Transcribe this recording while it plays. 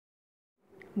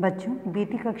बच्चों,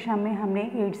 बीती कक्षा में हमने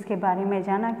एड्स के बारे में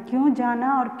जाना। क्यों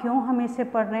जाना और क्यों हम इसे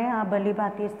पढ़ रहे हैं, आप भली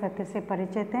भांति इस तथ्य से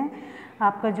परिचित हैं।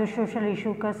 आपका जो सोशल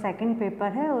इशू का सेकंड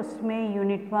पेपर है उसमें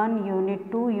यूनिट 1, यूनिट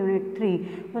 2, यूनिट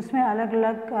 3 उसमें अलग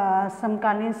अलग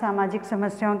समकालीन सामाजिक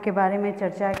समस्याओं के बारे में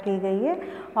चर्चा की गई है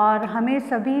और हमें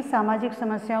सभी सामाजिक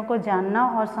समस्याओं को जानना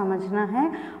और समझना है।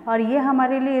 और ये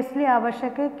हमारे लिए इसलिए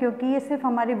आवश्यक है क्योंकि ये सिर्फ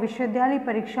हमारी विश्वविद्यालय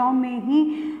परीक्षाओं में ही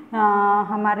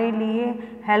हमारे लिए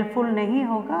हेल्पफुल नहीं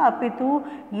होगा, अपितु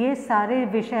ये सारे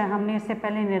विषय हमने इससे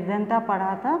पहले निर्धनता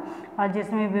पढ़ा था और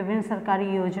जिसमें विभिन्न सरकारी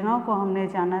योजनाओं को हमने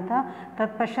जाना था।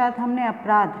 तत्पश्चात हमने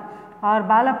अपराध और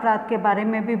बाल अपराध के बारे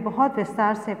में भी बहुत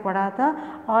विस्तार से पढ़ा था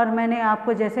और मैंने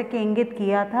आपको जैसे कि इंगित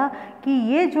किया था कि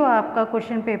ये जो आपका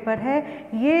क्वेश्चन पेपर है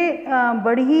ये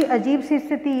बड़ी ही अजीब सी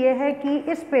स्थिति ये है कि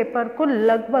इस पेपर को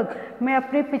लगभग मैं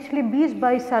अपने पिछले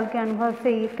 20-22 साल के अनुभव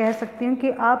से ये कह सकती हूँ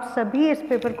कि आप सभी इस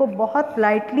पेपर को बहुत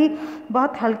लाइटली,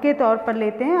 बहुत हल्के तौर पर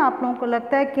लेते हैं। आप लोगों को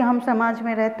लगता है कि हम समाज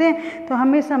में रहते हैं तो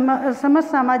हमें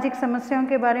समस्त सामाजिक समस्याओं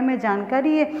के बारे में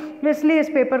जानकारी है, इसलिए इस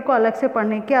पेपर को अलग से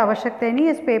पढ़ने की आवश्यकता नहीं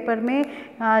है। इस पेपर में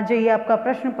जो ये आपका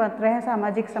प्रश्न पत्र है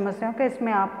सामाजिक समस्याओं का,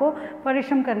 इसमें आपको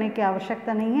परिश्रम करने की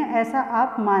आवश्यकता नहीं है, ऐसा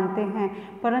आप मानते हैं,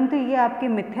 परंतु ये आपकी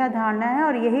मिथ्या धारणा है।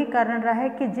 और यही कारण रहा है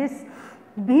कि जिस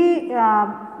भी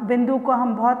बिंदु को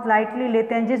हम बहुत लाइटली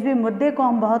लेते हैं, जिस भी मुद्दे को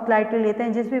हम बहुत लाइटली लेते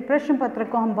हैं, जिस भी प्रश्न पत्र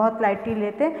को हम बहुत लाइटली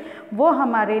लेते हैं, वो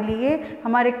हमारे लिए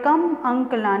हमारे कम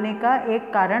अंक लाने का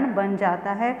एक कारण बन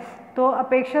जाता है। तो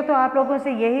अपेक्षा तो आप लोगों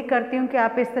से यही करती हूँ कि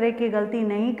आप इस तरह की गलती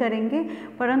नहीं करेंगे,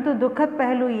 परंतु दुखद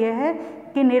पहलू ये है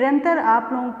कि निरंतर आप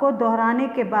लोगों को दोहराने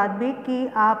के बाद भी कि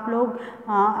आप लोग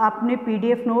अपने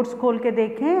PDF नोट्स खोल के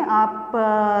देखें,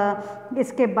 आप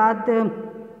इसके बाद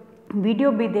वीडियो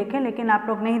भी देखें, लेकिन आप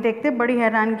लोग नहीं देखते। बड़ी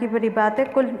हैरानगी भरी बात है।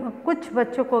 कुछ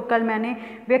बच्चों को कल मैंने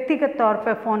व्यक्तिगत तौर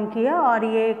पर फ़ोन किया और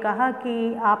ये कहा कि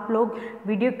आप लोग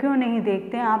वीडियो क्यों नहीं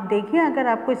देखते हैं, आप देखिए, अगर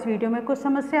आपको इस वीडियो में कुछ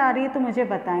समस्या आ रही है तो मुझे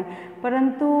बताएं।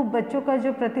 परंतु बच्चों का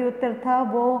जो प्रत्युत्तर था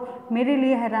वो मेरे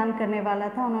लिए हैरान करने वाला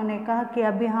था। उन्होंने कहा कि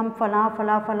अभी हम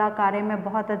फला कार्य में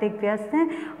बहुत अधिक व्यस्त हैं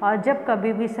और जब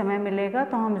कभी भी समय मिलेगा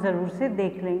तो हम ज़रूर से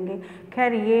देख लेंगे।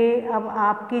 खैर, ये अब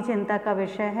आपकी चिंता का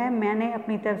विषय है। मैंने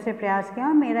अपनी तरफ से प्रयास किया,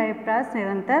 मेरा ये प्रयास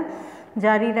निरंतर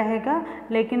जारी रहेगा,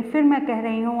 लेकिन फिर मैं कह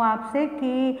रही हूँ आपसे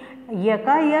कि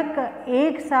यकायक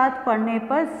एक साथ पढ़ने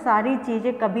पर सारी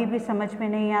चीज़ें कभी भी समझ में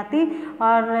नहीं आती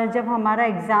और जब हमारा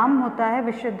एग्ज़ाम होता है,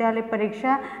 विश्वविद्यालय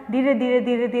परीक्षा, धीरे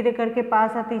धीरे करके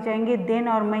पास आती जाएंगी, दिन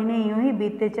और महीने यूं ही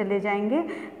बीतते चले जाएंगे।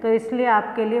 तो इसलिए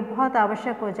आपके लिए बहुत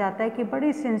आवश्यक हो जाता है कि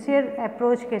बड़ी सिंसियर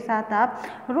अप्रोच के साथ आप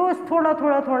रोज़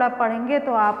थोड़ा पढ़ेंगे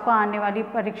तो आपको आने वाली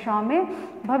परीक्षाओं में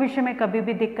भविष्य में कभी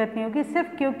भी दिक्कत नहीं होगी।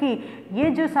 सिर्फ क्योंकि ये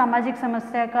जो सामाजिक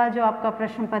समस्या का जो आपका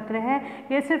प्रश्न पत्र है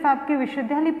ये सिर्फ आपकी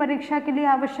विश्वविद्यालय परीक्षा के लिए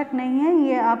आवश्यक नहीं है,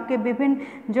 ये आपके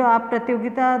विभिन्न जो आप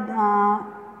प्रतियोगिता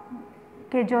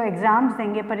के जो एग्ज़ाम्स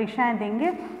देंगे, परीक्षाएं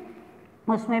देंगे,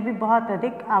 उसमें भी बहुत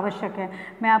अधिक आवश्यक है।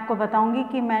 मैं आपको बताऊंगी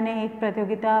कि मैंने एक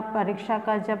प्रतियोगिता परीक्षा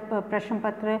का जब प्रश्न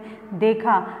पत्र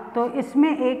देखा तो इसमें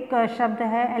एक शब्द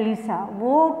है एलिसा,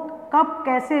 वो कब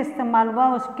कैसे इस्तेमाल हुआ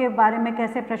उसके बारे में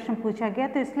कैसे प्रश्न पूछा गया,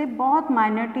 तो इसलिए बहुत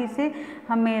माइनरिटी से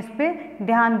हमें इस पर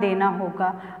ध्यान देना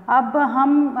होगा। अब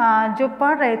हम जो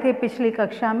पढ़ रहे थे पिछली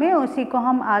कक्षा में उसी को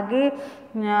हम आगे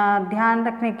ध्यान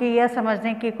रखने की या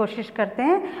समझने की कोशिश करते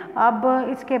हैं। अब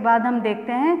इसके बाद हम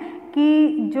देखते हैं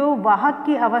कि जो वाहक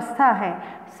की अवस्था है,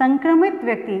 संक्रमित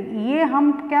व्यक्ति, ये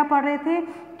हम क्या पढ़ रहे थे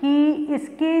कि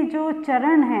इसके जो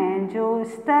चरण हैं, जो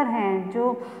स्तर हैं,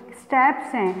 जो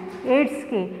स्टेप्स हैं एड्स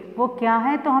के, वो क्या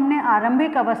है। तो हमने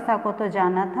आरंभिक अवस्था को तो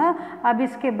जाना था। अब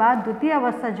इसके बाद द्वितीय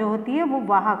अवस्था जो होती है वो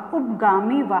वाहक,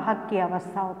 उपगामी वाहक की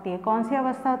अवस्था होती है। कौन सी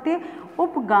अवस्था होती है?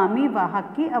 उपगामी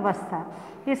वाहक की अवस्था।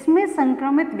 इसमें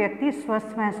संक्रमित व्यक्ति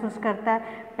स्वस्थ महसूस करता है।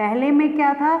 पहले में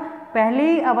क्या था, पहले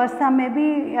ही अवस्था में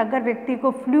भी अगर व्यक्ति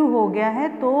को फ्लू हो गया है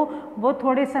तो वो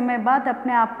थोड़े समय बाद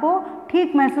अपने आप को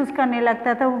ठीक महसूस करने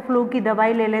लगता था, वो फ्लू की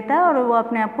दवाई ले लेता है और वो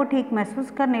अपने आप को ठीक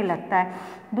महसूस करने लगता है।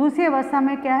 दूसरी अवस्था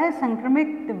में क्या है,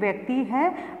 संक्रमित व्यक्ति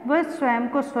है वह स्वयं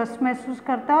को स्वस्थ महसूस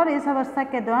करता है और इस अवस्था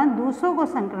के दौरान दूसरों को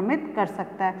संक्रमित कर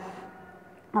सकता है।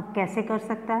 अब कैसे कर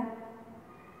सकता है?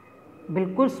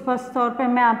 बिल्कुल स्पष्ट तौर पे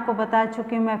मैं आपको बता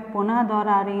चुकी हूँ, मैं पुनः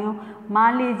दोहरा रही हूँ।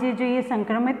 मान लीजिए जो ये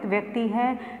संक्रमित व्यक्ति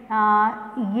है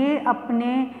ये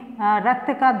अपने रक्त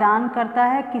का दान करता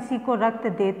है, किसी को रक्त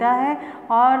देता है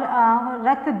और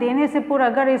रक्त देने से पूर्व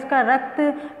अगर इसका रक्त,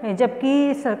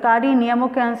 जबकि सरकारी नियमों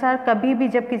के अनुसार कभी भी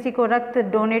जब किसी को रक्त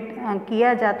डोनेट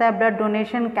किया जाता है, ब्लड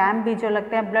डोनेशन कैंप भी जो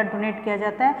लगते हैं, ब्लड डोनेट किया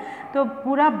जाता है, तो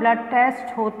पूरा ब्लड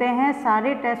टेस्ट होते हैं,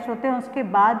 सारे टेस्ट होते हैं, उसके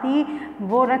बाद ही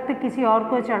वो रक्त किसी और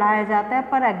को चढ़ाया जाता है।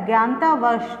 पर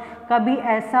अज्ञानतावश कभी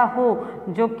ऐसा हो,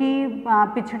 जो कि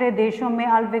पिछड़े देशों में,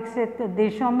 अल्पविकसित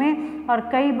देशों में और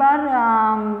कई बार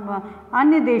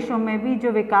अन्य देशों में भी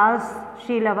जो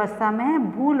विकासशील अवस्था में है,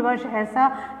 भूलवश ऐसा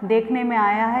देखने में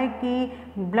आया है कि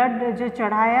ब्लड जो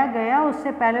चढ़ाया गया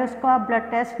उससे पहले उसका ब्लड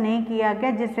टेस्ट नहीं किया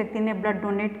गया जिस व्यक्ति ने ब्लड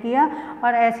डोनेट किया,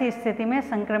 और ऐसी स्थिति में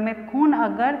संक्रमित खून,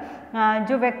 अगर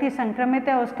जो व्यक्ति संक्रमित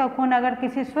है उसका खून अगर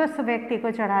किसी स्वस्थ व्यक्ति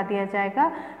को चढ़ा दिया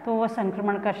जाएगा तो वो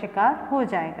संक्रमण का शिकार हो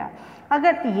जाएगा।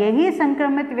 अगर यही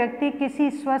संक्रमित व्यक्ति किसी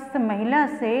स्वस्थ महिला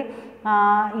से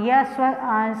या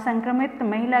संक्रमित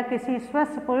महिला किसी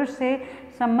स्वस्थ पुरुष से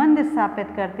संबंध स्थापित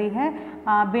करती है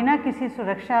बिना किसी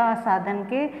सुरक्षा साधन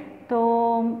के, तो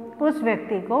उस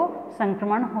व्यक्ति को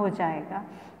संक्रमण हो जाएगा।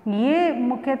 ये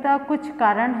मुख्यतः कुछ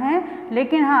कारण हैं,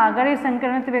 लेकिन हाँ, अगर ये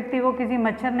संक्रमित व्यक्ति को किसी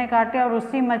मच्छर ने काटा और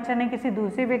उसी मच्छर ने किसी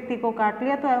दूसरे व्यक्ति को काट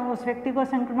लिया तो उस व्यक्ति को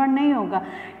संक्रमण नहीं होगा।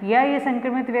 या ये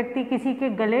संक्रमित व्यक्ति किसी के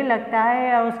गले लगता है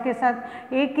या उसके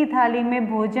साथ एक ही थाली में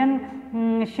भोजन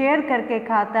शेयर करके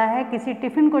खाता है, किसी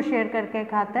टिफ़िन को शेयर करके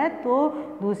खाता है,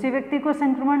 तो दूसरे व्यक्ति को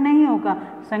संक्रमण नहीं होगा।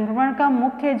 संक्रमण का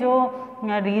मुख्य जो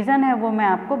रीज़न है वो मैं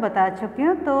आपको बता चुकी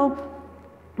हूँ। तो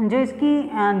जो इसकी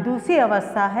दूसरी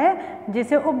अवस्था है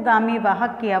जिसे उपगामी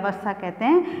वाहक की अवस्था कहते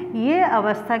हैं, ये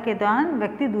अवस्था के दौरान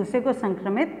व्यक्ति दूसरे को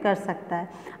संक्रमित कर सकता है।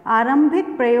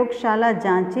 आरंभिक प्रयोगशाला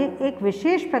जांचें एक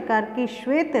विशेष प्रकार की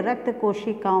श्वेत रक्त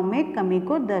कोशिकाओं में कमी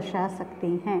को दर्शा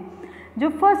सकती हैं। जो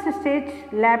फर्स्ट स्टेज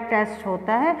लैब टेस्ट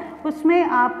होता है उसमें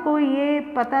आपको ये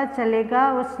पता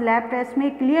चलेगा, उस लैब टेस्ट में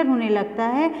क्लियर होने लगता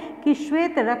है कि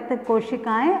श्वेत रक्त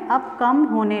कोशिकाएं अब कम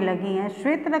होने लगी हैं।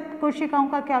 श्वेत रक्त कोशिकाओं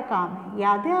का क्या काम है,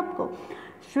 याद है आपको?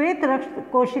 श्वेत रक्त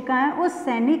कोशिकाएं उस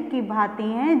सैनिक की भांति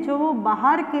हैं जो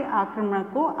बाहर के आक्रमण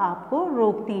को आपको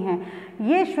रोकती हैं।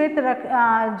 ये श्वेत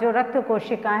जो रक्त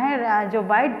कोशिकाएं हैं, जो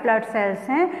वाइट ब्लड सेल्स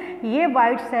हैं, ये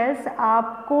वाइट सेल्स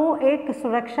आपको एक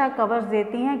सुरक्षा कवच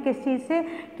देती हैं किस चीज़ से,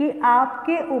 कि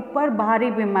आपके ऊपर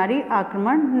बाहरी बीमारी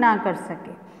आक्रमण ना कर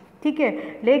सके। ठीक है,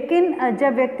 लेकिन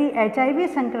जब व्यक्ति HIV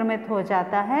संक्रमित हो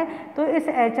जाता है तो इस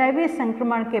HIV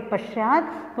संक्रमण के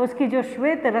पश्चात उसकी जो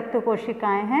श्वेत रक्त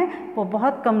कोशिकाएं हैं वो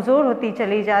बहुत कमज़ोर होती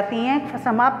चली जाती हैं,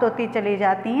 समाप्त होती चली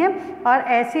जाती हैं, और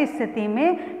ऐसी स्थिति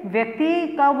में व्यक्ति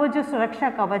का वो जो सुरक्षा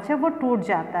कवच है वो टूट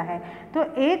जाता है। तो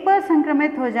एक बार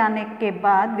संक्रमित हो जाने के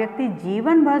बाद व्यक्ति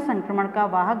जीवन भर संक्रमण का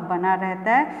वाहक बना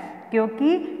रहता है,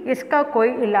 क्योंकि इसका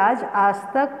कोई इलाज आज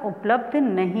तक उपलब्ध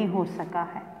नहीं हो सका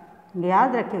है।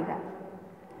 याद रखिएगा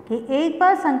कि एक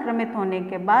बार संक्रमित होने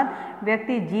के बाद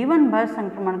व्यक्ति जीवन भर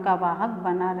संक्रमण का वाहक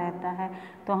बना रहता है।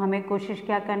 तो हमें कोशिश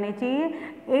क्या करनी चाहिए?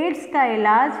 एड्स का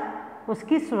इलाज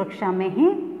उसकी सुरक्षा में ही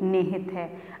निहित है।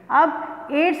 अब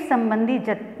एड्स संबंधी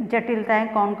जटिलताएं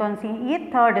कौन कौन सी हैं? ये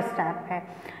थर्ड स्टेप है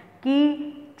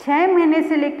कि 6 महीने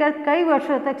से लेकर कई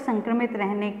वर्षों तक संक्रमित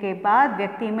रहने के बाद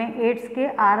व्यक्ति में एड्स के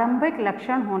आरंभिक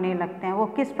लक्षण होने लगते हैं। वो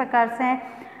किस प्रकार से हैं?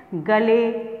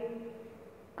 गले,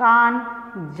 कान,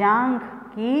 जांघ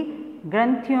की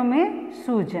ग्रंथियों में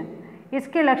सूजन।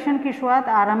 इसके लक्षण की शुरुआत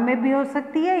आरंभ में भी हो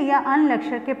सकती है या अन्य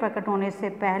लक्षण के प्रकट होने से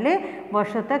पहले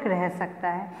वर्षों तक रह सकता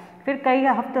है। फिर कई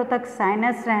हफ्तों तक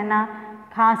साइनस रहना,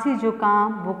 खांसी,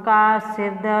 जुकाम, बुखार,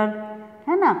 सिर दर्द,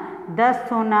 है ना,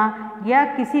 दस्त होना, या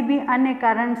किसी भी अन्य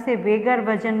कारण से बेगर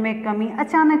वजन में कमी,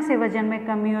 अचानक से वजन में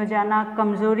कमी हो जाना,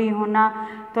 कमज़ोरी होना,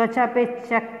 त्वचा पे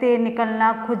चकत्ते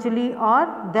निकलना, खुजली और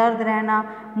दर्द रहना,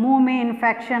 मुंह में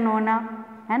इन्फेक्शन होना,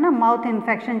 है ना, माउथ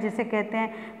इन्फेक्शन जिसे कहते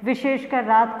हैं, विशेषकर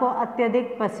रात को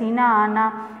अत्यधिक पसीना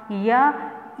आना, या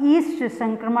ईस्ट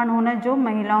संक्रमण होना जो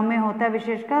महिलाओं में होता है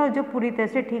विशेषकर, और जो पूरी तरह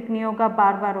से ठीक नहीं होगा,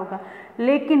 बार बार होगा।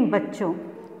 लेकिन बच्चों,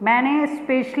 मैंने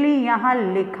स्पेशली यहाँ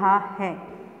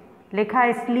लिखा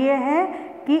इसलिए है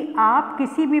कि आप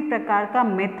किसी भी प्रकार का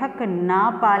मिथक ना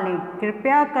पालें।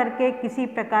 कृपया करके किसी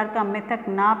प्रकार का मिथक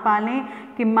ना पालें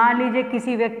कि मान लीजिए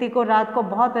किसी व्यक्ति को रात को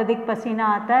बहुत अधिक पसीना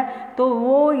आता है तो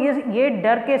वो ये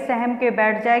डर के सहम के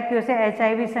बैठ जाए कि उसे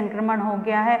HIV संक्रमण हो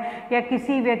गया है, या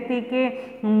किसी व्यक्ति के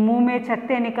मुंह में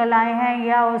छत्ते निकल आए हैं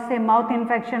या उसे माउथ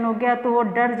इन्फेक्शन हो गया तो वो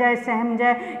डर जाए, सहम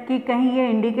जाए कि कहीं ये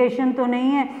इंडिकेशन तो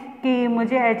नहीं है कि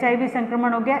मुझे HIV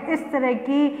संक्रमण हो गया। इस तरह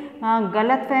की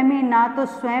गलतफहमी ना तो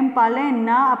स्वयं पालें,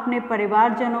 ना अपने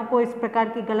परिवारजनों को इस प्रकार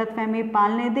की गलतफहमी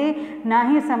पालने दें, ना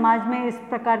ही समाज में इस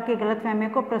प्रकार की गलतफहमी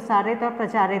को प्रसारित और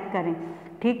प्रचारित करें।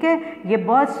 ठीक है, ये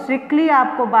बहुत स्ट्रिक्टली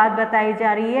आपको बात बताई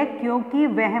जा रही है क्योंकि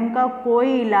वहम का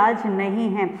कोई इलाज नहीं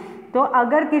है। तो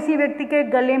अगर किसी व्यक्ति के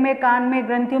गले में, कान में,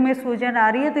 ग्रंथियों में सूजन आ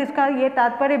रही है तो इसका ये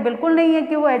तात्पर्य बिल्कुल नहीं है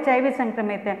कि वो HIV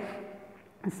संक्रमित है।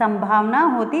 संभावना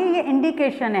होती है, ये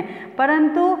इंडिकेशन है,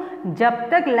 परंतु जब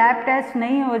तक लैब टेस्ट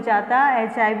नहीं हो जाता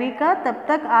HIV का तब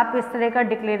तक आप इस तरह का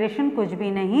डिक्लेरेशन कुछ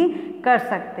भी नहीं कर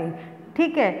सकते।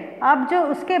 ठीक है, अब जो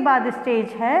उसके बाद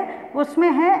स्टेज है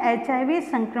उसमें है HIV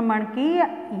संक्रमण की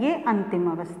ये अंतिम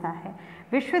अवस्था है।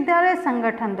 विश्वविद्यालय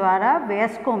संगठन द्वारा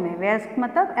वयस्कों में, वयस्क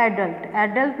मतलब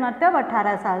एडल्ट मतलब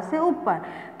 18 साल से ऊपर,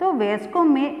 तो वयस्कों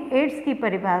में एड्स की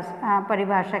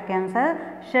परिभाषा के अनुसार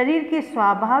शरीर की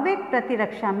स्वाभाविक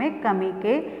प्रतिरक्षा में कमी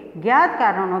के ज्ञात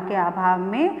कारणों के अभाव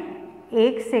में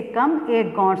एक से कम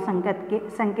एक गौण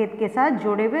संकेत के साथ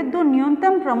जुड़े हुए दो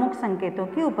न्यूनतम प्रमुख संकेतों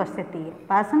की उपस्थिति है।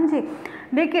 बात समझे?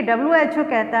 देखिए WHO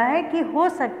कहता है कि हो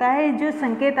सकता है जो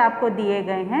संकेत आपको दिए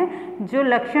गए हैं, जो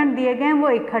लक्षण दिए गए हैं वो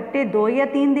इकट्ठे 2 या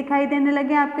 3 दिखाई देने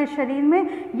लगे आपके शरीर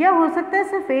में, या हो सकता है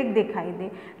सिर्फ एक दिखाई दे,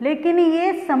 लेकिन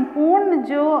ये संपूर्ण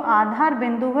जो आधार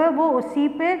बिंदु है वो उसी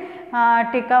पे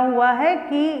टिका हुआ है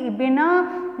कि बिना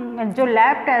जो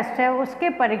लैब टेस्ट है उसके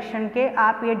परीक्षण के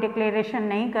आप ये डिक्लेरेशन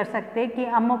नहीं कर सकते कि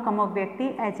अमुक व्यक्ति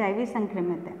HIV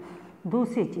संक्रमित है।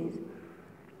 दूसरी चीज़,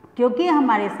 क्योंकि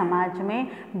हमारे समाज में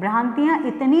भ्रांतियाँ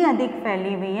इतनी अधिक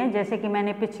फैली हुई हैं, जैसे कि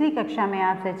मैंने पिछली कक्षा में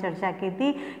आपसे चर्चा की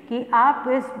थी कि आप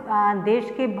इस देश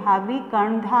के भावी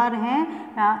कर्णधार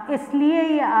हैं, इसलिए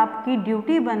ये आपकी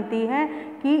ड्यूटी बनती है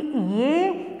कि ये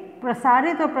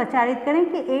प्रसारित और प्रचारित करें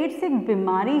कि एड्स एक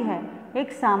बीमारी है,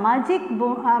 एक सामाजिक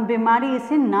बीमारी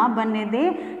इसे ना बनने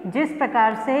दें। जिस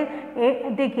प्रकार से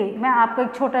देखिए, मैं आपको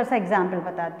एक छोटा सा एग्जाम्पल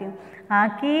बताती हूँ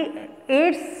कि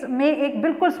एड्स में एक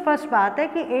बिल्कुल स्पष्ट बात है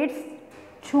कि एड्स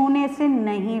छूने से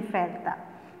नहीं फैलता,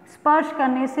 स्पर्श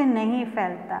करने से नहीं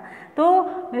फैलता,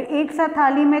 तो एक साथ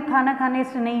थाली में खाना खाने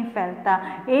से नहीं फैलता,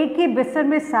 एक ही बिस्तर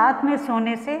में साथ में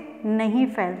सोने से नहीं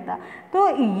फैलता। तो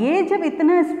ये जब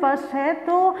इतना स्पष्ट है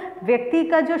तो व्यक्ति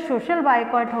का जो सोशल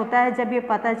बायकॉट होता है, जब ये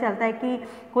पता चलता है कि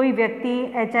कोई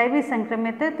व्यक्ति HIV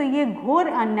संक्रमित है, तो ये घोर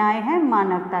अन्याय है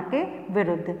मानवता के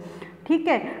विरुद्ध। ठीक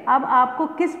है, अब आपको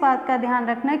किस बात का ध्यान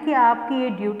रखना है कि आपकी ये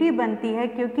ड्यूटी बनती है,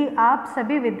 क्योंकि आप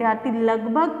सभी विद्यार्थी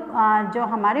लगभग जो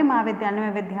हमारे महाविद्यालय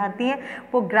में विद्यार्थी हैं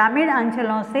वो ग्रामीण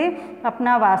अंचलों से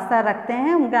अपना वास्ता रखते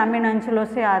हैं, ग्रामीण अंचलों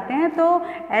से आते हैं, तो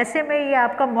ऐसे में ये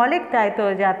आपका मौलिक दायित्व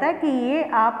हो जाता है कि ये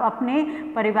आप अपने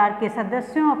परिवार के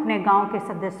सदस्यों, अपने गाँव के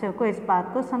सदस्यों को इस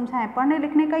बात को समझाएं। पढ़ने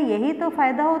लिखने का यही तो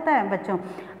फ़ायदा होता है बच्चों।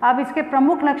 अब इसके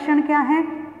प्रमुख लक्षण क्या हैं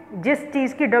जिस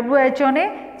चीज़ की WHO ने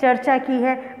चर्चा की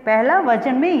है? पहला,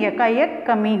 वजन में यकायक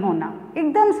कमी होना,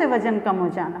 एकदम से वजन कम हो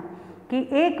जाना, कि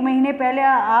 1 महीने पहले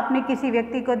आपने किसी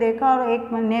व्यक्ति को देखा और 1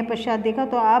 महीने पश्चात देखा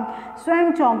तो आप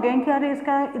स्वयं चौंक गए कि अरे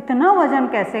इसका इतना वजन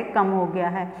कैसे कम हो गया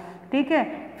है। ठीक है,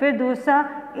 फिर दूसरा,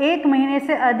 1 महीने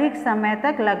से अधिक समय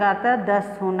तक लगातार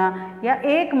दस्त होना, या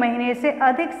 1 महीने से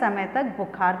अधिक समय तक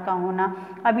बुखार का होना।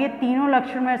 अब ये तीनों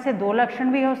लक्षण में से 2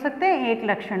 लक्षण भी हो सकते हैं, 1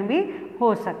 लक्षण भी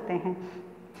हो सकते हैं।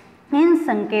 इन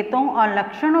संकेतों और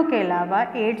लक्षणों के अलावा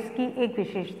एड्स की एक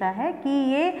विशेषता है कि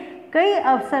ये कई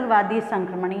अवसरवादी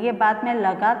संक्रमण, ये बात मैं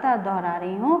लगातार दोहरा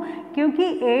रही हूँ क्योंकि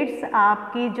एड्स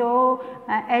आपकी जो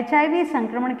HIV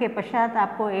संक्रमण के पश्चात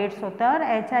आपको एड्स होता है, और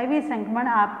HIV संक्रमण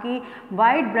आपकी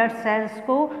वाइट ब्लड सेल्स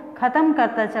को ख़त्म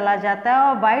करता चला जाता है,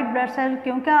 और वाइट ब्लड सेल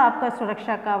क्योंकि आपका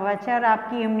सुरक्षा कवच है और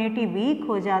आपकी इम्यूनिटी वीक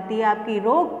हो जाती है, आपकी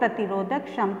रोग प्रतिरोधक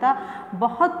क्षमता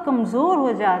बहुत कमज़ोर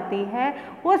हो जाती है।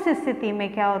 उस स्थिति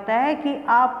में क्या होता है कि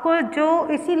आपको जो,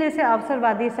 इसीलिए से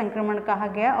अवसरवादी संक्रमण कहा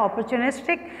गया,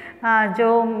 अपॉर्चुनिस्टिक जो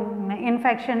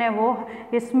इन्फेक्शन है वो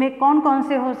इसमें कौन कौन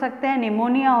से हो सकते हैं?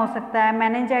 निमोनिया हो सकता है,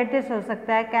 मेनिंजाइटिस हो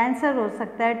सकता है, कैंसर हो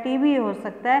सकता है, TB हो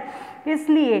सकता है।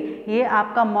 इसलिए ये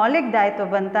आपका मौलिक दायित्व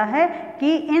बनता है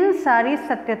कि इन सारी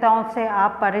सत्यताओं से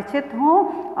आप परिचित हों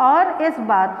और इस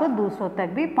बात को दूसरों तक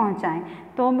भी पहुंचाएं।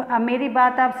 तो मेरी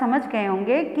बात आप समझ गए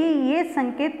होंगे कि ये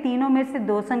संकेत, तीनों में से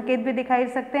 2 संकेत भी दिखाई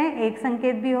सकते हैं, 1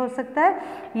 संकेत भी हो सकता है।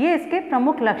 ये इसके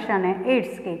प्रमुख लक्षण हैं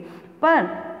एड्स के। पर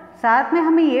साथ में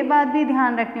हमें ये बात भी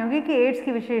ध्यान रखनी होगी कि एड्स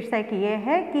की विशेषता की ये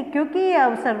है कि क्योंकि ये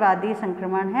अवसरवादी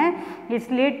संक्रमण है,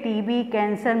 इसलिए TB,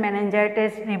 कैंसर,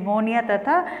 मेनिंजाइटिस, निमोनिया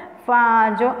तथा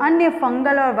जो अन्य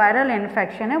फंगल और वायरल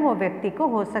इन्फेक्शन है वो व्यक्ति को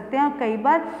हो सकते हैं। और कई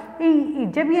बार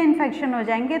जब ये इन्फेक्शन हो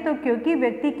जाएंगे तो क्योंकि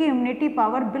व्यक्ति की इम्यूनिटी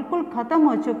पावर बिल्कुल ख़त्म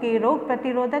हो चुकी है, रोग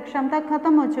प्रतिरोधक क्षमता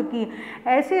खत्म हो चुकी है,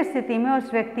 ऐसी स्थिति में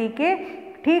उस व्यक्ति के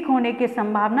ठीक होने की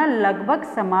संभावना लगभग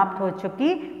समाप्त हो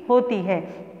चुकी होती है।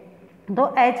 तो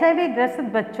HIV ग्रसित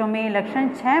बच्चों में लक्षण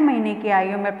 6 महीने की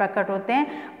आयु में प्रकट होते हैं,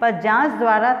 पर जांच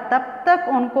द्वारा तब तक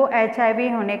उनको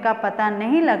HIV होने का पता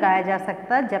नहीं लगाया जा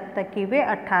सकता जब तक कि वे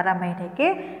 18 महीने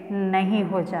के नहीं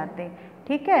हो जाते।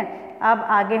 ठीक है, अब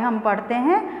आगे हम पढ़ते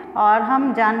हैं और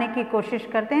हम जानने की कोशिश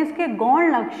करते हैं इसके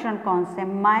गौण लक्षण कौन से,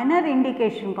 माइनर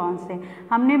इंडिकेशन कौन से।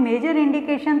 हमने मेजर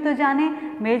इंडिकेशन तो जाने,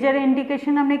 मेजर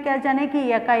इंडिकेशन हमने क्या जाने कि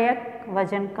यकायक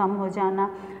वजन कम हो जाना,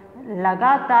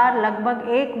 लगातार लगभग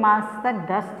 1 मास तक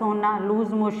दस्त होना,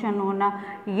 लूज मोशन होना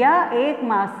या 1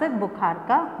 मास तक बुखार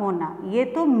का होना, ये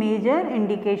तो मेजर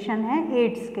इंडिकेशन है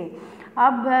एड्स के।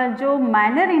 अब जो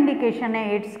माइनर इंडिकेशन है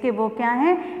एड्स के वो क्या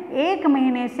है, 1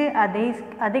 महीने से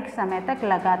अधिक समय तक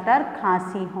लगातार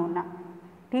खांसी होना,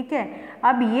 ठीक है।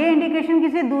 अब ये इंडिकेशन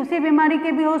किसी दूसरी बीमारी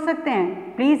के भी हो सकते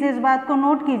हैं, प्लीज़ इस बात को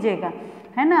नोट कीजिएगा,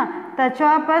 है ना।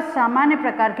 त्वचा पर सामान्य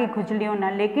प्रकार की खुजली होना,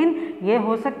 लेकिन ये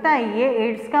हो सकता है ये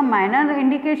एड्स का माइनर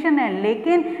इंडिकेशन है,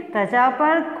 लेकिन त्वचा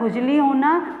पर खुजली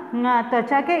होना,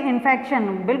 त्वचा के इन्फेक्शन,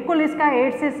 बिल्कुल इसका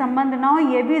एड्स से संबंध ना हो,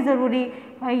 ये भी ज़रूरी,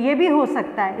 ये भी हो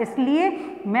सकता है। इसलिए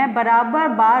मैं बराबर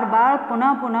बार बार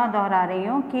पुनः दोहरा रही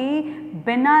हूँ कि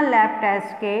बिना लैब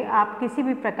टेस्ट के आप किसी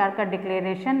भी प्रकार का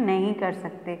डिक्लेरेशन नहीं कर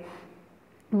सकते।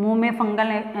 मुंह में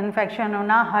फंगल इन्फेक्शन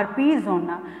होना, हर्पीज़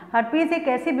होना, हर्पीज़ एक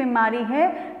ऐसी बीमारी है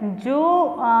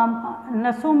जो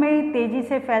नसों में तेज़ी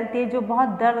से फैलती है, जो बहुत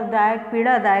दर्ददायक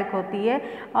पीड़ादायक होती है,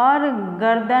 और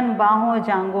गर्दन, बाहों,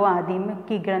 जांघों आदि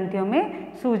की ग्रंथियों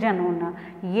में सूजन होना,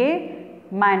 ये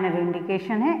माइनर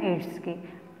इंडिकेशन है एड्स के।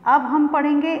 अब हम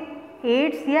पढ़ेंगे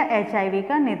एड्स या HIV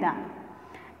का निदान।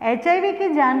 HIV की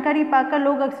जानकारी पाकर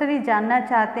लोग अक्सर ये जानना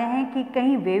चाहते हैं कि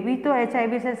कहीं वे भी तो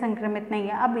HIV से संक्रमित नहीं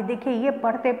है। अब देखिए, ये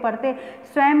पढ़ते पढ़ते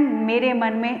स्वयं मेरे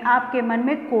मन में, आपके मन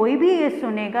में, कोई भी ये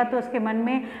सुनेगा तो उसके मन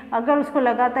में अगर उसको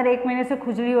लगातार 1 महीने से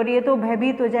खुजली हो रही है तो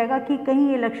भयभीत हो जाएगा कि कहीं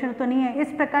ये लक्षण तो नहीं है।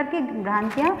 इस प्रकार की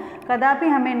भ्रांतियाँ कदापि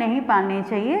हमें नहीं पालनी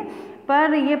चाहिए।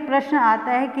 पर ये प्रश्न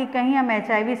आता है कि कहीं हम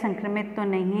HIV संक्रमित तो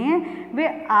नहीं हैं, वे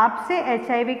आपसे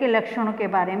HIV के लक्षणों के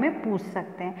बारे में पूछ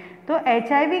सकते हैं। तो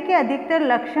HIV के अधिकतर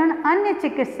लक्षण अन्य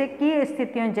चिकित्सकीय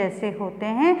स्थितियों जैसे होते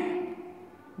हैं।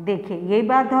 देखिए, यही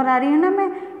बात दोहरा रही हूँ ना मैं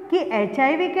कि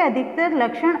HIV के अधिकतर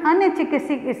लक्षण अन्य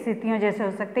चिकित्सकीय स्थितियों जैसे हो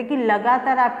सकते हैं कि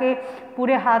लगातार आपके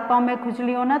पूरे हाथ पांव में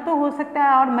खुजली होना तो हो सकता है,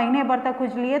 और महीने भर तक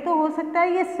खुजली है तो हो सकता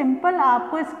है ये सिंपल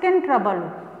आपको स्किन ट्रबल हो,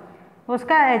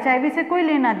 उसका HIV से कोई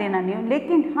लेना देना नहीं हो।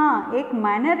 लेकिन हाँ, एक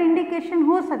माइनर इंडिकेशन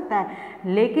हो सकता है,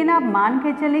 लेकिन आप मान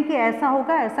के चलें कि ऐसा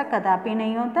होगा, ऐसा कदापि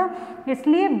नहीं होता।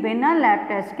 इसलिए बिना लैब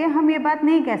टेस्ट के हम ये बात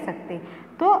नहीं कह सकते।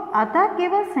 तो अतः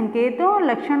केवल संकेतों और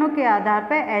लक्षणों के आधार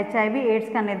पर HIV एड्स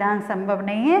का निदान संभव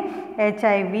नहीं है।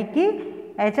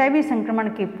 HIV संक्रमण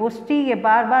की पुष्टि, ये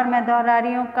बार बार मैं दोहरा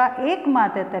रही हूँ, का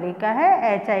एकमात्र तरीका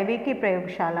है HIV की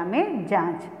प्रयोगशाला में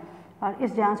जाँच, और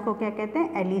इस जाँच को क्या कहते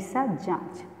हैं, एलिसा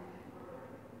जाँच।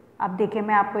 अब देखिए,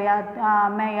 मैं आपको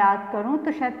याद करूं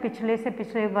तो शायद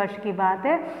पिछले वर्ष की बात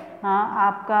है,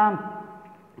 आपका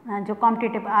जो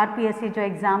कॉम्पिटिटिव RPSC जो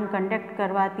एग्ज़ाम कंडक्ट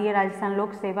करवाती है, राजस्थान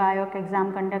लोक सेवा आयोग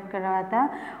एग्ज़ाम कंडक्ट करवाता,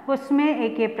 उसमें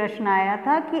एक ये प्रश्न आया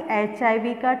था कि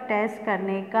HIV का टेस्ट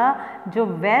करने का जो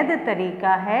वैध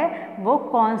तरीका है वो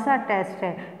कौन सा टेस्ट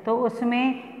है। तो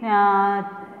उसमें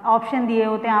ऑप्शन दिए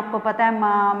होते हैं, आपको पता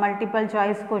है मल्टीपल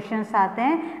चॉइस क्वेश्चंस आते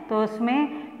हैं, तो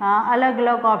उसमें अलग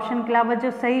अलग ऑप्शन के अलावा जो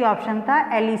सही ऑप्शन था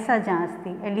एलिसा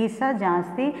जांच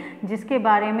थी, जिसके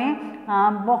बारे में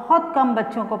बहुत कम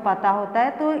बच्चों को पता होता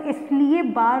है। तो इसलिए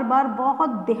बार बार बहुत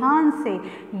ध्यान से,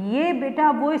 ये बेटा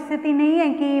वो स्थिति नहीं है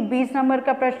कि 20 नंबर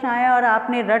का प्रश्न आया और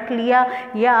आपने रट लिया,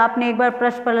 या आपने एक बार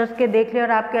प्रश्न पलट के देख लिया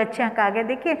और आपके अच्छे अंक आ गए।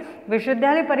 देखिए,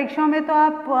 विश्वविद्यालय परीक्षाओं में तो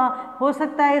आप हो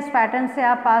सकता है इस पैटर्न से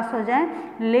आप पास हो जाएं,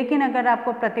 लेकिन अगर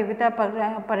आपको प्रतियोगिता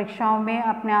परीक्षाओं में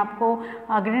अपने आप को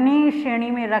अग्रणी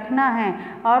श्रेणी में रखना है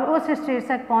और उस स्टेज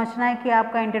तक पहुंचना है कि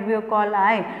आपका इंटरव्यू कॉल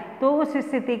आए, तो उस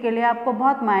स्थिति के लिए आपको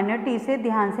बहुत माइनरिटी से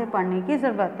ध्यान से पढ़ने की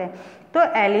ज़रूरत है। तो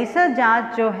एलिसा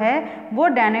जांच जो है वो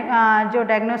जो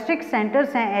डायग्नोस्टिक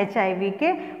सेंटर्स हैं HIV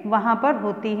के, वहाँ पर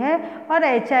होती है, और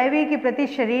HIV के प्रति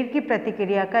शरीर की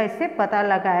प्रतिक्रिया का इससे पता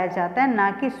लगाया जाता है,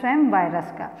 ना कि स्वयं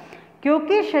वायरस का।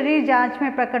 क्योंकि शरीर जांच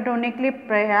में प्रकट होने के लिए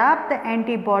पर्याप्त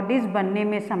एंटीबॉडीज़ बनने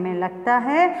में समय लगता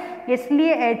है,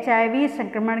 इसलिए HIV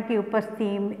संक्रमण की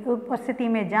उपस्थिति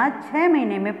में जांच 6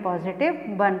 महीने में पॉजिटिव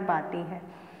बन पाती है।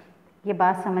 ये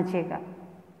बात समझिएगा।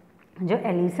 जो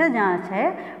एलिसा जांच है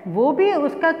वो भी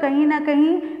उसका कहीं ना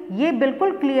कहीं ये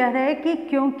बिल्कुल क्लियर है कि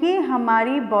क्योंकि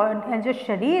हमारी जो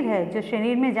शरीर है, जो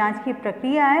शरीर में जांच की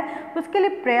प्रक्रिया है, उसके लिए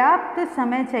पर्याप्त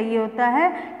समय चाहिए होता है,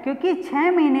 क्योंकि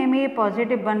 6 महीने में ये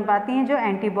पॉजिटिव बन पाती हैं जो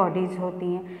एंटीबॉडीज़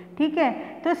होती हैं। ठीक है,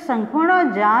 तो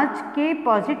संपूर्ण जांच के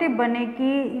पॉजिटिव बनने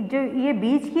की जो ये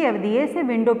बीच की अवधि है, इसे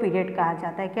विंडो पीरियड कहा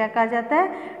जाता है। क्या कहा जाता है?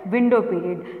 Window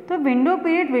period. तो विंडो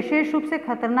पीरियड विशेष रूप से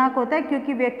खतरनाक होता है,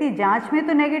 क्योंकि व्यक्ति जांच में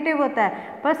तो नेगेटिव होता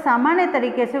है, पर सामान्य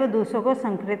तरीके से वो दूसरों को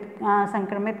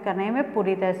संक्रमित करने में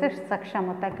पूरी तरह से सक्षम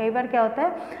होता है। कई बार क्या होता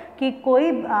है कि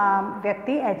कोई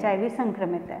व्यक्ति HIV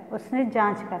संक्रमित है, उसने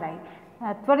जांच कराई,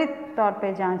 त्वरित तौर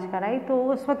पे जांच कराई, तो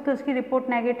उस वक्त उसकी रिपोर्ट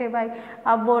नेगेटिव आई।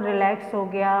 अब वो रिलैक्स हो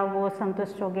गया, वो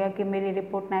संतुष्ट हो गया कि मेरी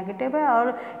रिपोर्ट नेगेटिव है,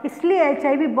 और इसलिए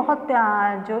HIV बहुत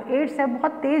जो एड्स है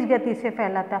बहुत तेज़ गति से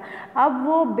फैला था। अब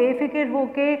वो बेफिक्र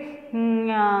होके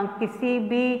किसी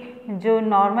भी जो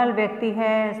नॉर्मल व्यक्ति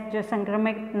है, जो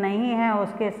संक्रमित नहीं है,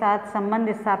 उसके साथ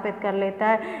संबंध स्थापित कर लेता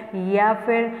है, या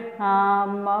फिर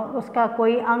उसका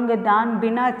कोई अंग दान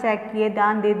बिना चेक किए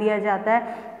दान दे दिया जाता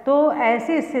है। तो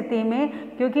ऐसी स्थिति में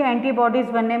क्योंकि एंटीबॉडीज़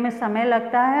बनने में समय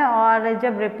लगता है, और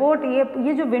जब रिपोर्ट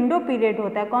ये जो विंडो पीरियड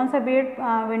होता है, कौन सा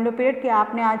विंडो पीरियड कि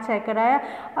आपने आज चेक कराया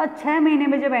और 6 महीने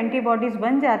में जब एंटीबॉडीज़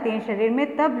बन जाती हैं शरीर में,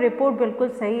 तब रिपोर्ट बिल्कुल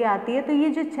सही आती है। तो ये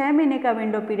जो 6 महीने का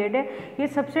विंडो पीरियड है, ये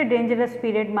सबसे डेंजरस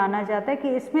पीरियड माना जाता है कि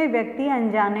इसमें व्यक्ति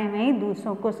अनजाने में ही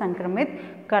दूसरों को संक्रमित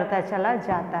करता चला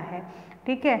जाता है।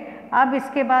 ठीक है, अब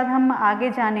इसके बाद हम आगे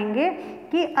जानेंगे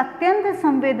कि अत्यंत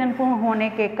संवेदनपूर्ण होने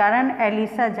के कारण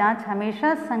एलिसा जांच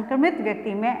हमेशा संक्रमित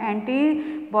व्यक्ति में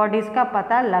एंटीबॉडीज़ का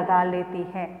पता लगा लेती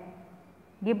है।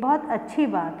 ये बहुत अच्छी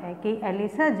बात है कि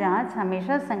एलिसा जांच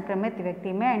हमेशा संक्रमित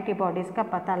व्यक्ति में एंटीबॉडीज़ का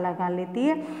पता लगा लेती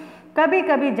है। कभी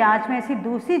कभी जांच में ऐसी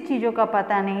दूसरी चीज़ों का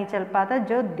पता नहीं चल पाता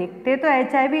जो दिखते तो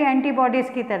HIV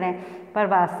एंटीबॉडीज़ की तरह पर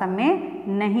वास्तव में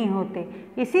नहीं होते।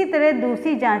 इसी तरह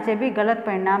दूसरी जांचें भी गलत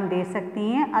परिणाम दे सकती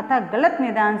हैं, अतः गलत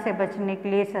निदान से बचने के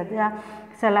लिए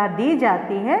सलाह दी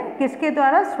जाती है किसके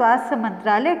द्वारा? स्वास्थ्य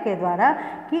मंत्रालय के द्वारा,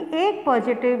 कि एक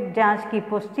पॉजिटिव जांच की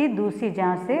पुष्टि दूसरी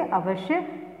जांच से अवश्य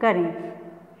करें,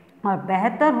 और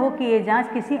बेहतर हो कि ये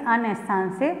जांच किसी अन्य स्थान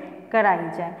से कराई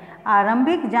जाए।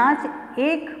 आरंभिक जांच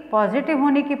एक पॉजिटिव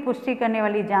होने की पुष्टि करने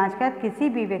वाली जांच का किसी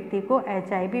भी व्यक्ति को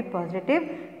HIV पॉजिटिव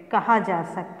कहा जा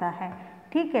सकता है।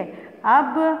 ठीक है,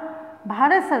 अब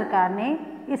भारत सरकार ने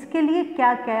इसके लिए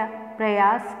क्या क्या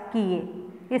प्रयास किए,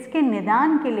 इसके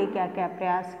निदान के लिए क्या क्या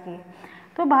प्रयास किए?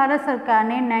 तो भारत सरकार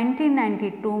ने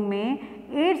 1992 में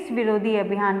एड्स विरोधी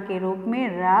अभियान के रूप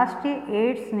में राष्ट्रीय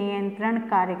एड्स नियंत्रण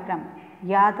कार्यक्रम,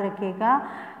 याद रखिएगा,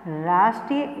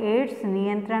 राष्ट्रीय एड्स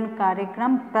नियंत्रण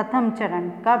कार्यक्रम प्रथम चरण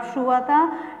कब शुरू हुआ था?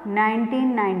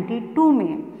 1992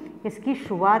 में इसकी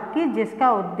शुरुआत की,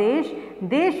 जिसका उद्देश्य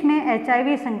देश में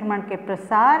HIV संक्रमण के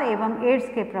प्रसार एवं एड्स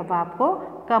के प्रभाव को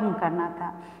कम करना था,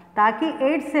 ताकि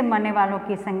एड्स से मरने वालों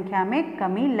की संख्या में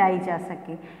कमी लाई जा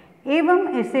सके एवं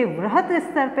इसे वृहद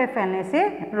स्तर पर फैलने से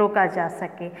रोका जा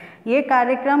सके। ये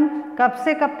कार्यक्रम कब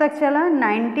से कब तक चला?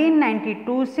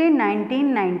 1992 से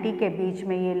 1990 के बीच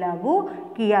में ये लागू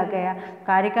किया गया।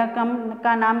 कार्यक्रम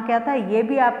का नाम क्या था? ये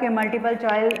भी आपके मल्टीपल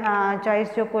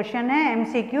चॉइस जो क्वेश्चन है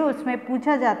MCQ, उसमें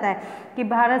पूछा जाता है कि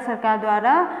भारत सरकार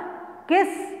द्वारा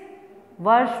किस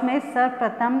वर्ष में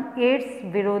सर्वप्रथम एड्स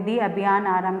विरोधी अभियान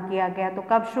आरंभ किया गया? तो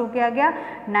कब शुरू किया गया?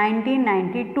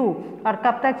 1992, और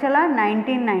कब तक चला?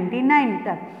 1999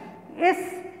 तक।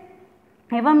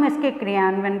 एवं इसके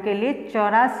क्रियान्वयन के लिए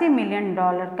 $84 मिलियन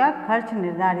का खर्च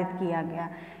निर्धारित किया गया।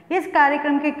 इस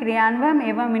कार्यक्रम के क्रियान्वयन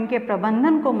एवं इनके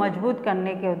प्रबंधन को मजबूत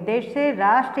करने के उद्देश्य से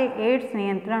राष्ट्रीय एड्स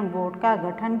नियंत्रण बोर्ड का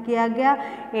गठन किया गया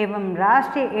एवं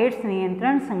राष्ट्रीय एड्स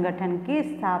नियंत्रण संगठन की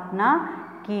स्थापना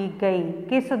की गई।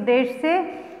 किस उद्देश्य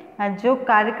से? जो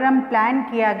कार्यक्रम प्लान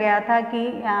किया गया था कि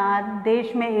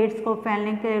देश में एड्स को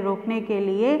फैलने के रोकने के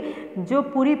लिए जो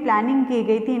पूरी प्लानिंग की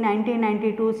गई थी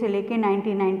 1992 से लेकर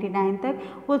 1999 तक,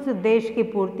 उस उद्देश्य की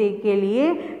पूर्ति के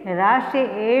लिए राष्ट्रीय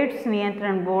एड्स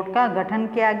नियंत्रण बोर्ड का गठन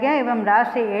किया गया एवं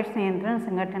राष्ट्रीय एड्स नियंत्रण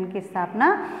संगठन की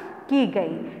स्थापना की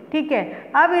गई। ठीक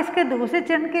है, अब इसके दूसरे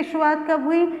चरण की शुरुआत कब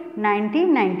हुई?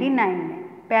 1999 में।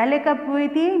 पहले कब हुई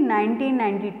थी?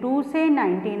 1992 से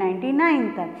 1999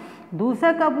 तक।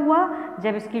 दूसरा कब हुआ?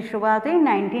 जब इसकी शुरुआत हुई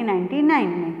 1999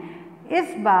 में।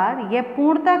 इस बार यह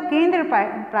पूर्णतः केंद्र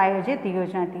प्रायोजित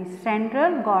योजना थी,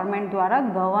 सेंट्रल गवर्नमेंट द्वारा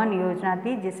गवर्न योजना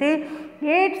थी, जिसे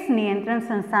एड्स नियंत्रण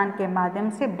संस्थान के माध्यम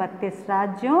से 32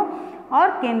 राज्यों और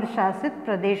केंद्र शासित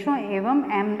प्रदेशों एवं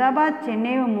अहमदाबाद,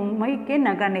 चेन्नई व मुंबई के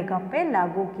नगर निगम पे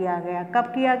लागू किया गया।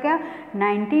 कब किया गया?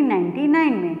 1999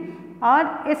 में।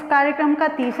 और इस कार्यक्रम का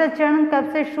तीसरा चरण कब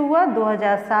से शुरू हुआ?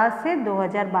 2007 से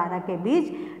 2012 के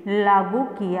बीच लागू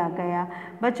किया गया।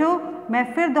 बच्चों, मैं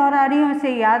फिर दोहरा रही हूँ, इसे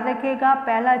याद रखिएगा।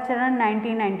 पहला चरण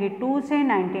 1992 से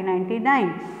 1999,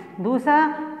 दूसरा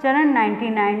चरण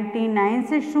 1999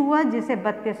 से शुरू हुआ, जिसे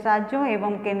 32 राज्यों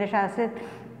एवं केंद्र शासित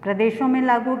प्रदेशों में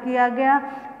लागू किया गया।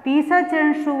 तीसरा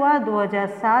चरण शुरू हुआ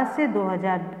 2007 से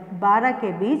 2012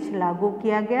 के बीच लागू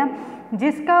किया गया,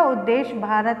 जिसका उद्देश्य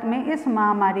भारत में इस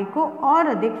महामारी को और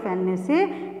अधिक फैलने से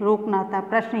रोकना था।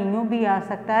 प्रश्न यूँ भी आ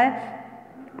सकता है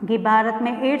कि भारत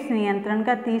में एड्स नियंत्रण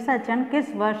का तीसरा चरण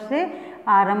किस वर्ष से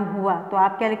आरंभ हुआ, तो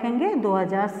आप क्या लिखेंगे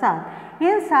 2007।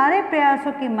 इन सारे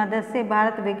प्रयासों की मदद से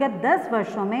भारत विगत 10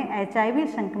 वर्षों में HIV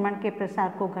संक्रमण के प्रसार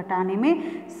को घटाने में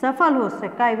सफल हो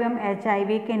सका एवं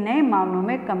HIV के नए मामलों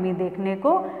में कमी देखने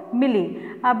को मिली।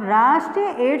 अब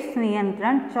राष्ट्रीय एड्स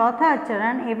नियंत्रण चौथा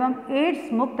चरण एवं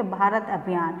एड्स मुक्त भारत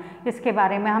अभियान, इसके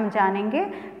बारे में हम जानेंगे।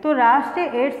 तो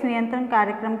राष्ट्रीय एड्स नियंत्रण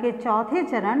कार्यक्रम के चौथे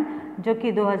चरण जो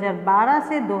कि 2012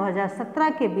 से 2017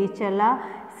 के बीच चला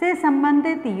से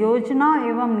संबंधित योजनाओं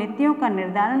एवं नीतियों का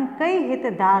निर्धारण कई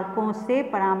हितधारकों से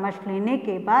परामर्श लेने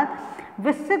के बाद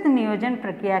विस्तृत नियोजन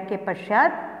प्रक्रिया के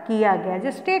पश्चात किया गया।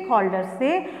 जो स्टेक होल्डर्स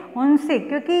से उनसे,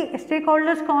 क्योंकि स्टेक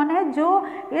होल्डर्स कौन है, जो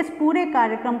इस पूरे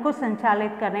कार्यक्रम को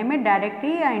संचालित करने में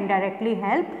डायरेक्टली या इनडायरेक्टली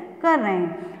हेल्प कर रहे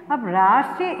हैं। अब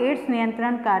राष्ट्रीय एड्स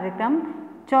नियंत्रण कार्यक्रम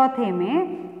चौथे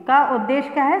में का उद्देश्य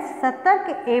क्या है,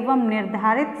 सतर्क एवं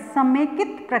निर्धारित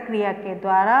समेकित प्रक्रिया के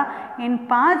द्वारा इन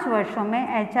 5 वर्षों में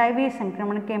HIV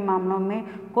संक्रमण के मामलों में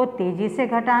को तेजी से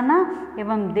घटाना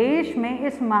एवं देश में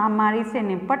इस महामारी से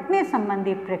निपटने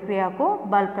संबंधी प्रक्रिया को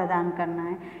बल प्रदान करना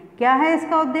है। क्या है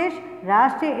इसका उद्देश्य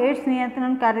राष्ट्रीय एड्स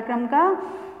नियंत्रण कार्यक्रम का?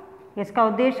 इसका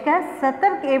उद्देश्य क्या है,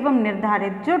 सतर्क एवं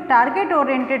निर्धारित जो टारगेट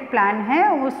ओरिएंटेड प्लान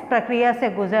है उस प्रक्रिया से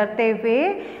गुजरते हुए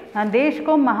देश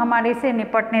को महामारी से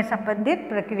निपटने संबंधित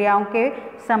प्रक्रियाओं के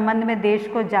संबंध में देश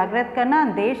को जागृत करना।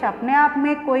 देश अपने आप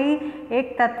में कोई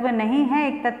एक तत्व नहीं है,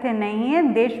 एक तथ्य नहीं है,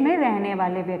 देश में रहने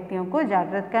वाले व्यक्तियों को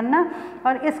जागृत करना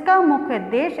और इसका मुख्य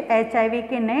उद्देश्य HIV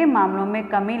के नए मामलों में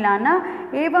कमी लाना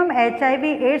एवं HIV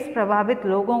एड्स प्रभावित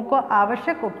लोगों को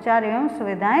आवश्यक उपचार एवं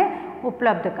सुविधाएं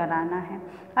उपलब्ध कराना है।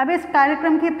 अब इस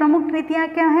कार्यक्रम की प्रमुख नीतियाँ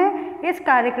क्या हैं? इस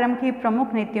कार्यक्रम की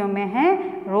प्रमुख नीतियों में है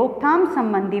रोकथाम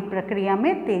संबंधी प्रक्रिया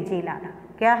में तेजी लाना।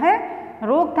 क्या है?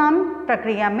 रोकथाम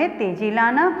प्रक्रिया में तेजी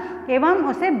लाना एवं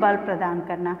उसे बल प्रदान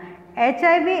करना।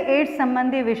 HIV एड्स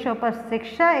संबंधी विषयों पर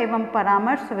शिक्षा एवं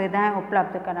परामर्श सुविधाएं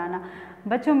उपलब्ध कराना।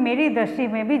 बच्चों, मेरी दृष्टि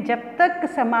में भी जब तक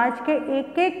समाज के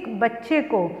एक एक बच्चे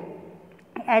को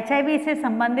HIV से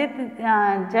संबंधित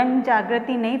जन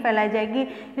जागृति नहीं फैलाई जाएगी,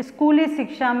 स्कूली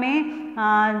शिक्षा में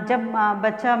जब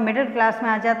बच्चा मिडिल क्लास में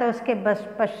आ जाता है उसके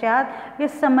पश्चात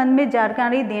इस संबंध में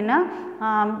जानकारी देना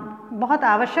बहुत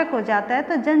आवश्यक हो जाता है।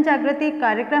 तो जन जागृति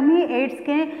कार्यक्रम ही एड्स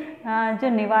के जो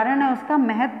निवारण है उसका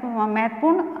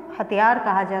महत्वपूर्ण हथियार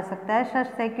कहा जा सकता है।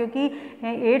 सच है, क्योंकि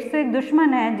एड्स एक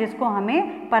दुश्मन है जिसको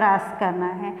हमें परास्त करना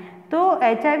है। तो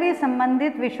HIV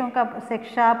संबंधित विषयों का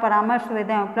शिक्षा परामर्श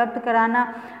सुविधाएं उपलब्ध कराना,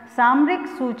 सामरिक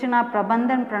सूचना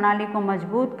प्रबंधन प्रणाली को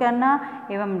मजबूत करना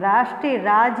एवं राष्ट्रीय,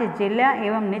 राज्य, जिला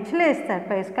एवं निचले स्तर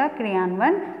पर इसका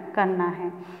क्रियान्वयन करना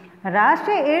है।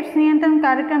 राष्ट्रीय एड्स नियंत्रण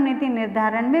कार्यक्रम नीति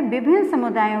निर्धारण में विभिन्न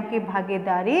समुदायों की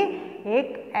भागीदारी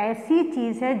एक ऐसी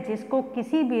चीज़ है जिसको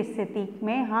किसी भी स्थिति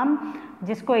में हम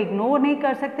जिसको इग्नोर नहीं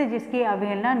कर सकते, जिसकी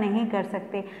अवहेलना नहीं कर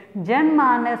सकते।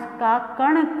 जनमानस का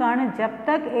कण कण जब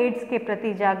तक एड्स के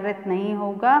प्रति जागृत नहीं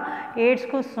होगा, एड्स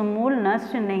को समूल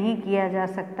नष्ट नहीं किया जा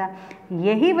सकता।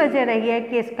 यही वजह रही है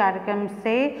कि इस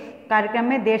कार्यक्रम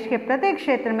में देश के प्रत्येक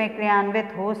क्षेत्र में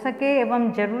क्रियान्वित हो सके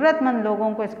एवं ज़रूरतमंद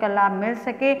लोगों को इसका लाभ मिल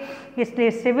सके।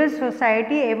 इसलिए सिविल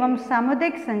सोसाइटी एवं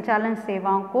सामुदायिक संचालन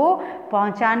सेवाओं को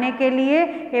पहुंचाने के लिए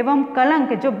एवं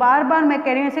कलंक, जो बार बार मैं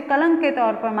कह रही हूँ इसे कलंक के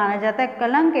तौर पर माना जाता है,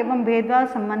 कलंक एवं भेदभाव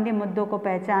संबंधी मुद्दों को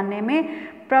पहचानने में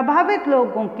प्रभावित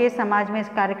लोगों के समाज में इस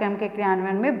कार्यक्रम के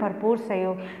क्रियान्वयन में भरपूर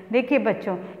सहयोग। देखिए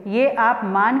बच्चों, ये आप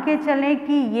मान के चलें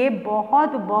कि ये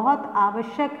बहुत बहुत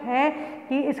आवश्यक है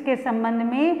कि इसके संबंध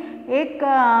में एक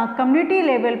कम्युनिटी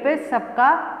लेवल पे सबका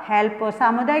हेल्प हो,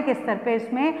 सामुदायिक स्तर पे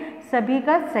इसमें सभी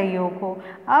का सहयोग हो।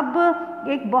 अब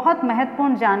एक बहुत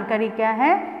महत्वपूर्ण जानकारी क्या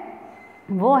है,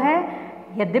 वो है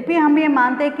यद्यपि हम ये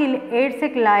मानते हैं कि एड्स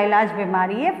एक लाइलाज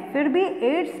बीमारी है, फिर भी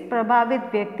एड्स प्रभावित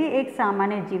व्यक्ति एक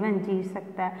सामान्य जीवन जी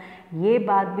सकता है। ये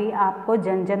बात भी आपको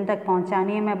जन जन तक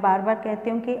पहुंचानी है। मैं बार बार कहती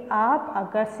हूँ कि आप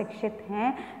अगर शिक्षित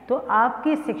हैं तो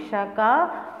आपकी शिक्षा का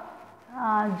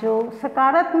जो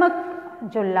सकारात्मक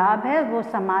जो लाभ है वो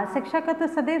समाज, शिक्षा का तो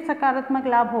सदैव सकारात्मक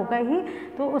लाभ होगा ही,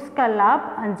 तो उसका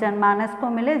लाभ जनमानस को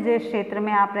मिले, जिस क्षेत्र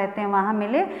में आप रहते हैं वहाँ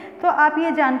मिले। तो आप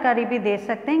ये जानकारी भी दे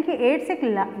सकते हैं कि एड्स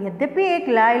यद्यपि एक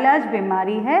लाइलाज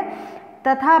बीमारी है,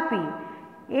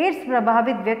 तथापि एड्स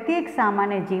प्रभावित व्यक्ति एक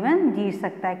सामान्य जीवन जी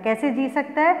सकता है। कैसे जी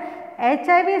सकता है?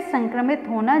 HIV संक्रमित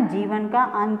होना जीवन का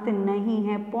अंत नहीं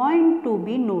है। पॉइंट टू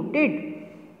बी नोटेड,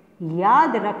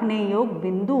 याद रखने योग्य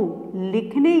बिंदु,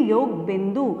 लिखने योग्य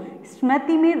बिंदु,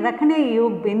 स्मृति में रखने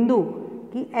योग्य बिंदु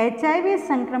कि HIV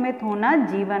संक्रमित होना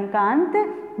जीवन का अंत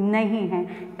नहीं है,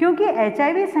 क्योंकि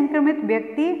HIV संक्रमित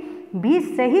व्यक्ति भी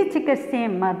सही चिकित्सीय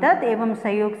मदद एवं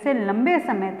सहयोग से लंबे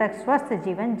समय तक स्वस्थ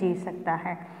जीवन जी सकता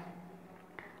है।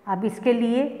 अब इसके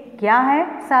लिए क्या है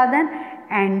साधन?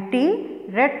 एंटी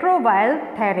रेट्रोवायरल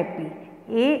थेरेपी,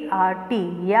 ART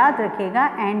याद रखिएगा,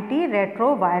 एंटी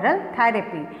रेट्रोवायरल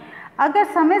थेरेपी अगर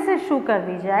समय से शुरू कर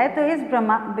दी जाए तो इस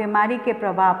बीमारी के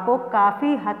प्रभाव को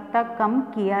काफ़ी हद तक कम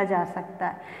किया जा सकता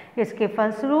है। इसके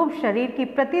फलस्वरूप शरीर की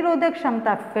प्रतिरोधक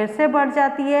क्षमता फिर से बढ़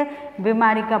जाती है,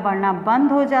 बीमारी का बढ़ना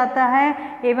बंद हो जाता है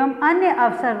एवं अन्य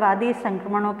अवसरवादी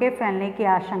संक्रमणों के फैलने की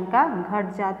आशंका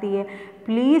घट जाती है।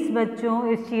 प्लीज़ बच्चों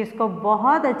इस चीज़ को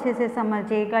बहुत अच्छे से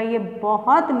समझिएगा, ये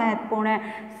बहुत महत्वपूर्ण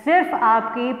है। सिर्फ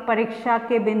आपकी परीक्षा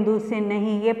के बिंदु से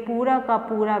नहीं, ये पूरा का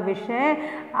पूरा विषय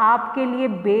आपके लिए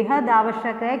बेहद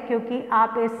आवश्यक है, क्योंकि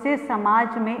आप इससे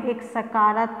समाज में एक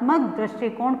सकारात्मक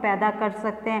दृष्टिकोण पैदा कर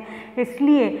सकते हैं।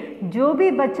 इसलिए जो भी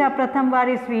बच्चा प्रथम बार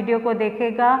इस वीडियो को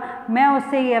देखेगा, मैं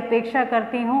उससे ये अपेक्षा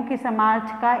करती हूँ कि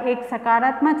समाज का एक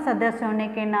सकारात्मक सदस्य होने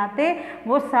के नाते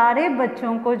वो सारे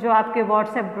बच्चों को जो आपके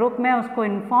व्हाट्सएप ग्रुप में उसको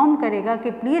इन्फॉर्म करेगा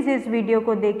कि प्लीज़ इस वीडियो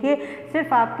को देखिए,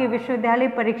 सिर्फ आपके विश्वविद्यालय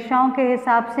परीक्षाओं के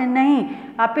हिसाब से नहीं,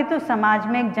 अपितु समाज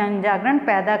में एक जन जागरण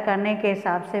पैदा करने के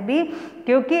हिसाब से भी,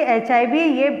 क्योंकि HIV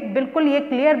ये बिल्कुल ये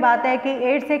क्लियर बात है कि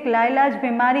एड्स एक लाइलाज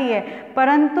बीमारी है,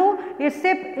 परंतु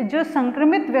इससे जो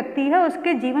संक्रमित व्यक्ति है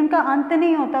उसके जीवन का अंत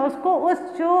नहीं होता, उसको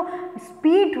उस जो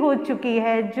स्पीड हो चुकी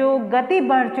है, जो गति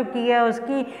बढ़ चुकी है,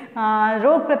 उसकी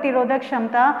रोग प्रतिरोधक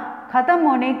क्षमता खत्म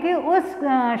होने की उस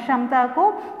क्षमता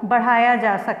को बढ़ाया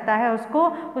जा सकता है, उसको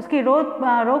उसकी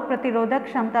रोग प्रतिरोधक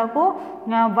क्षमता को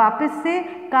वापस से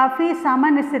काफ़ी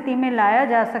सामान्य स्थिति में लाया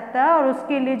जा सकता है। और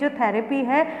उसके लिए जो थेरेपी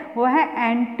है वो है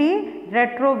एंटी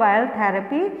रेट्रोवायरल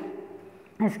थेरेपी।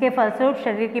 इसके फलस्वरूप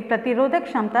शरीर की प्रतिरोधक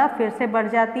क्षमता फिर से बढ़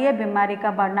जाती है, बीमारी का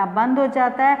बढ़ना बंद हो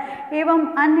जाता है एवं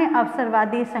अन्य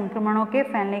अवसरवादी संक्रमणों के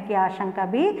फैलने की आशंका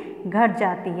भी घट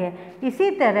जाती है। इसी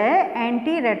तरह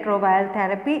एंटी रेट्रोवायरल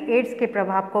थेरेपी एड्स के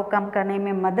प्रभाव को कम करने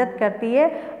में मदद करती है।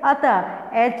 अतः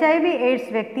HIV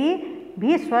एड्स व्यक्ति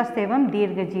भी स्वस्थ एवं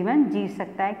दीर्घ जीवन जी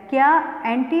सकता है। क्या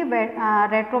एंटी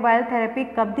रेट्रोवायरल थेरेपी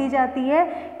कब दी जाती है?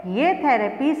 ये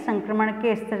थेरेपी संक्रमण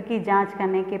के स्तर की जांच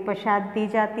करने के पश्चात दी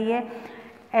जाती है।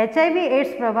 HIV एड्स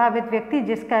प्रभावित व्यक्ति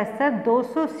जिसका स्तर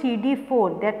 200 CD4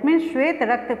 दैट मीन्स श्वेत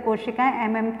रक्त कोशिकाएं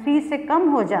MM3 से कम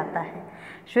हो जाता है।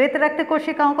 श्वेत रक्त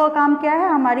कोशिकाओं का काम क्या है?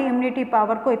 हमारी इम्यूनिटी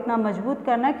पावर को इतना मजबूत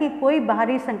करना कि कोई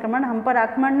बाहरी संक्रमण हम पर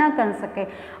आक्रमण ना कर सके।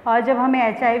 और जब हमें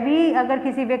HIV अगर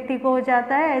किसी व्यक्ति को हो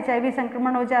जाता है, HIV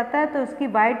संक्रमण हो जाता है, तो उसकी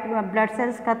वाइट ब्लड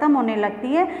सेल्स खत्म होने लगती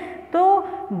है। तो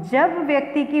जब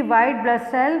व्यक्ति की वाइट ब्लड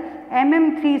सेल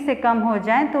MM3 से कम हो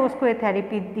जाए तो उसको ये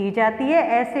थेरेपी दी जाती है।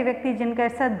 ऐसे व्यक्ति जिनका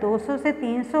स्तर 200 से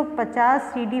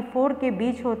 350 CD4 के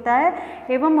बीच होता है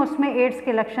एवं उसमें एड्स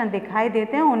के लक्षण दिखाई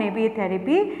देते हैं, उन्हें भी ये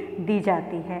थेरेपी दी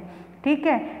जाती है। ठीक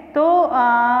है, तो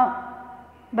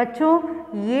बच्चों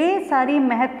ये सारी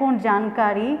महत्वपूर्ण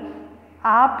जानकारी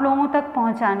आप लोगों तक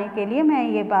पहुंचाने के लिए मैं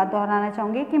ये बात दोहराना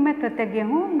चाहूँगी कि मैं कृतज्ञ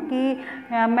हूँ कि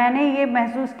मैंने ये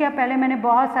महसूस किया। पहले मैंने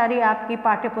बहुत सारी आपकी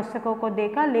पाठ्य पुस्तकों को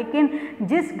देखा, लेकिन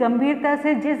जिस गंभीरता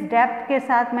से, जिस डेप्थ के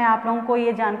साथ मैं आप लोगों को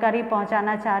ये जानकारी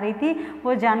पहुंचाना चाह रही थी,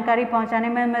 वो जानकारी पहुंचाने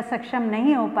में मैं सक्षम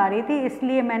नहीं हो पा रही थी।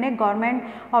 इसलिए मैंने गवर्नमेंट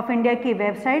ऑफ इंडिया की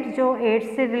वेबसाइट जो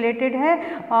एड्स से रिलेटेड है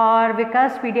और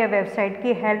विकासपीडिया वेबसाइट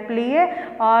की हेल्प ली है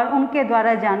और उनके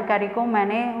द्वारा जानकारी को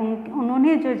मैंने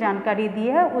उन्होंने जो जानकारी दी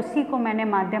है उसी को मैंने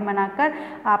माध्यम बनाकर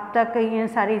आप तक इन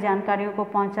सारी जानकारियों को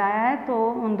पहुंचाया है। तो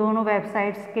उन दोनों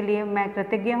वेबसाइट्स के लिए मैं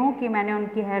कृतज्ञ हूं कि मैंने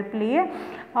उनकी हेल्प ली है।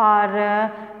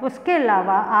 और उसके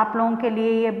अलावा आप लोगों के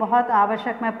लिए ये बहुत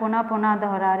आवश्यक, मैं पुनः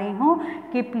दोहरा रही हूँ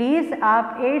कि प्लीज़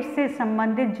आप एड्स से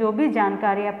संबंधित जो भी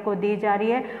जानकारी आपको दी जा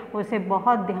रही है उसे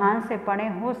बहुत ध्यान से पढ़ें।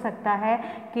 हो सकता है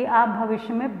कि आप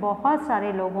भविष्य में बहुत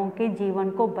सारे लोगों के जीवन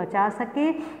को बचा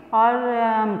सकें और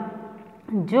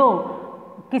जो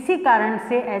किसी कारण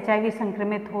से HIV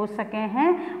संक्रमित हो सके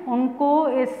हैं उनको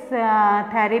इस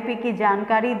थेरेपी की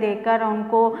जानकारी देकर,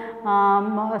 उनको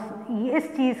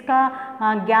इस चीज़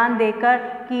का ज्ञान देकर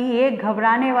कि ये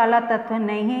घबराने वाला तत्व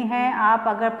नहीं है, आप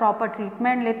अगर प्रॉपर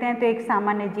ट्रीटमेंट लेते हैं तो एक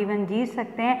सामान्य जीवन जी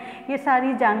सकते हैं। ये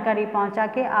सारी जानकारी पहुंचा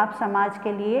के आप समाज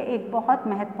के लिए एक बहुत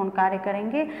महत्वपूर्ण कार्य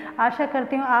करेंगे। आशा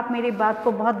करती हूँ आप मेरी बात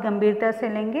को बहुत गंभीरता से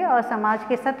लेंगे और समाज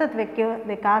के सतत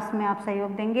विकास में आप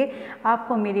सहयोग देंगे।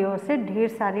 आपको मेरी ओर से ढेर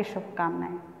सारी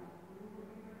शुभकामनाएं।